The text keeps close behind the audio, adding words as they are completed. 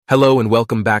Hello and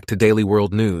welcome back to Daily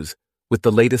World News, with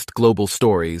the latest global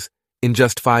stories, in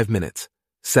just 5 minutes,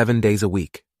 7 days a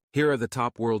week. Here are the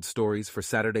top world stories for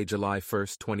Saturday, July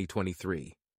 1st,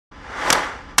 2023.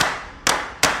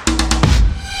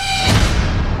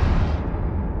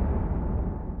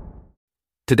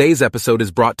 Today's episode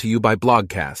is brought to you by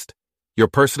Blogcast, your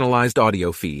personalized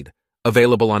audio feed,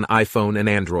 available on iPhone and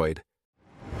Android.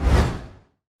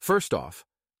 First off,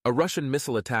 a Russian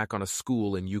missile attack on a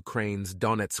school in Ukraine's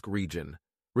Donetsk region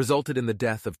resulted in the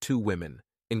death of 2 women,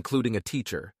 including a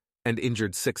teacher, and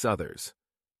injured 6 others.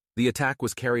 The attack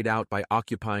was carried out by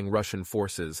occupying Russian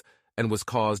forces and was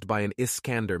caused by an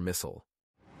Iskander missile.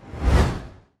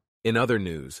 In other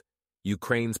news,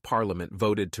 Ukraine's parliament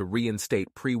voted to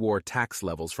reinstate pre-war tax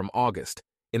levels from August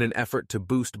in an effort to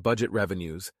boost budget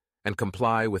revenues and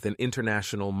comply with an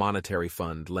International Monetary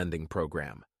Fund lending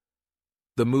program.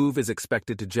 The move is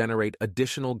expected to generate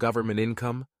additional government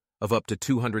income of up to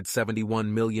 $271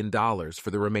 million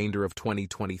for the remainder of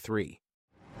 2023.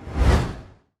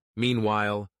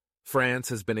 Meanwhile, France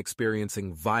has been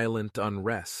experiencing violent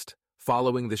unrest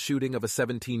following the shooting of a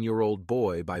 17-year-old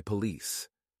boy by police.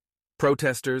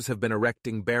 Protesters have been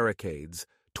erecting barricades,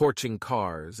 torching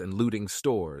cars, and looting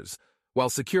stores, while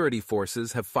security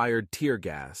forces have fired tear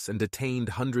gas and detained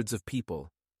hundreds of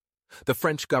people. The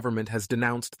French government has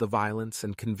denounced the violence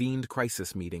and convened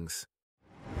crisis meetings.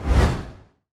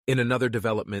 In another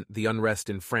development, the unrest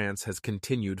in France has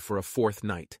continued for a 4th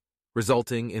night,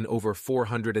 resulting in over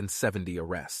 470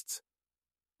 arrests.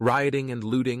 Rioting and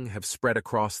looting have spread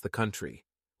across the country,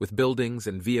 with buildings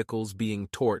and vehicles being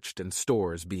torched and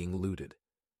stores being looted.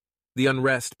 The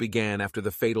unrest began after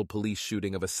the fatal police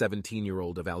shooting of a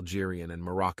 17-year-old of Algerian and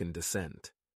Moroccan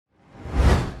descent.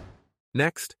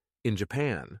 Next, in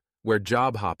Japan, where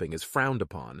job hopping is frowned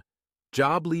upon,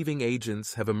 job-leaving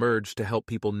agents have emerged to help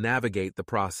people navigate the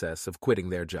process of quitting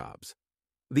their jobs.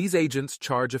 These agents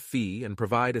charge a fee and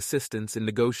provide assistance in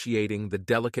negotiating the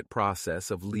delicate process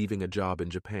of leaving a job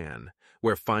in Japan,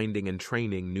 where finding and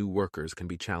training new workers can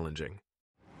be challenging.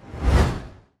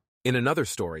 In another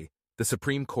story, the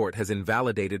Supreme Court has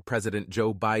invalidated President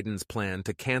Joe Biden's plan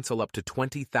to cancel up to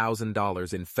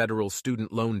 $20,000 in federal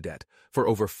student loan debt for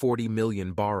over 40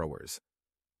 million borrowers.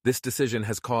 This decision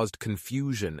has caused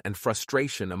confusion and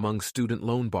frustration among student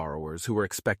loan borrowers who are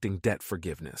expecting debt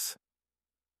forgiveness.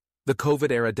 The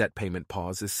COVID-era debt payment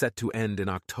pause is set to end in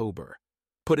October,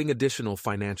 putting additional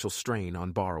financial strain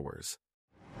on borrowers.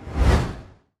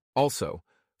 Also,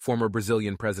 former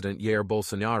Brazilian President Jair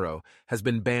Bolsonaro has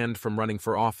been banned from running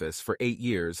for office for 8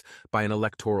 years by an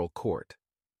electoral court.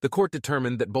 The court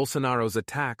determined that Bolsonaro's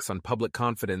attacks on public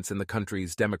confidence in the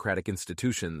country's democratic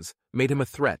institutions made him a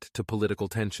threat to political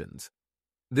tensions.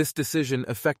 This decision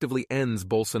effectively ends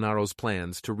Bolsonaro's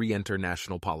plans to re-enter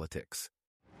national politics.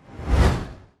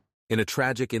 In a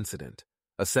tragic incident,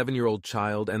 a 7-year-old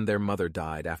child and their mother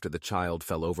died after the child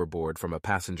fell overboard from a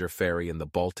passenger ferry in the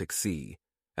Baltic Sea,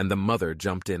 and the mother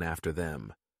jumped in after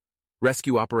them.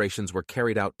 Rescue operations were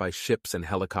carried out by ships and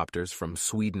helicopters from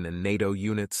Sweden and NATO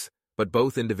units, but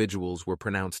both individuals were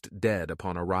pronounced dead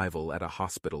upon arrival at a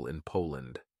hospital in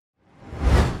Poland.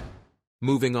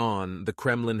 Moving on, the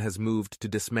Kremlin has moved to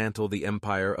dismantle the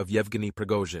empire of Yevgeny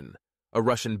Prigozhin, a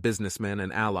Russian businessman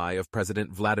and ally of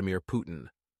President Vladimir Putin.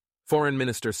 Foreign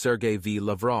Minister Sergei V.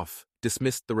 Lavrov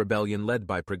dismissed the rebellion led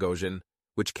by Prigozhin,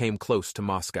 which came close to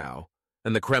Moscow,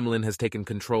 and the Kremlin has taken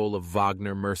control of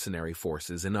Wagner mercenary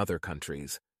forces in other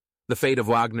countries. The fate of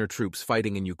Wagner troops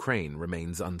fighting in Ukraine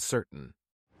remains uncertain.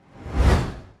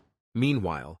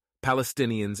 Meanwhile,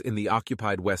 Palestinians in the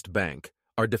occupied West Bank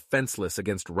are defenseless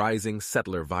against rising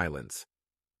settler violence.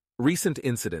 Recent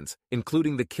incidents,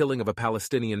 including the killing of a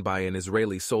Palestinian by an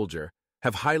Israeli soldier,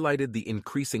 have highlighted the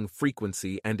increasing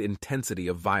frequency and intensity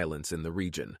of violence in the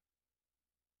region.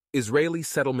 Israeli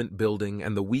settlement building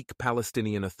and the weak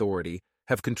Palestinian Authority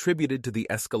have contributed to the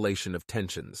escalation of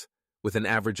tensions, with an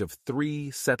average of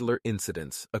 3 settler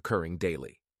incidents occurring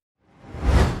daily.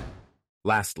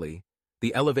 Lastly,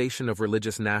 the elevation of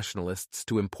religious nationalists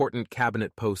to important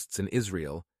cabinet posts in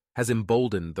Israel has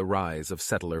emboldened the rise of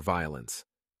settler violence.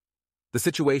 The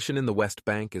situation in the West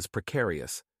Bank is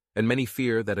precarious, and many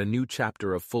fear that a new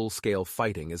chapter of full-scale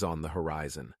fighting is on the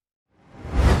horizon.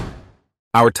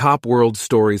 Our top world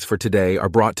stories for today are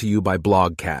brought to you by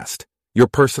Blogcast, your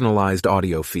personalized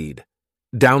audio feed.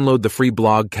 Download the free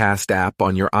Blogcast app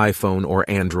on your iPhone or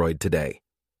Android today.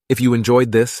 If you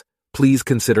enjoyed this, please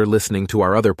consider listening to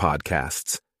our other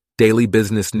podcasts: Daily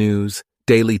Business News,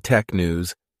 Daily Tech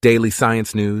News, Daily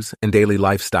Science News, and Daily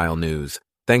Lifestyle News.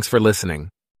 Thanks for listening.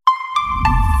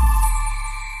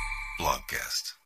 Blogcast.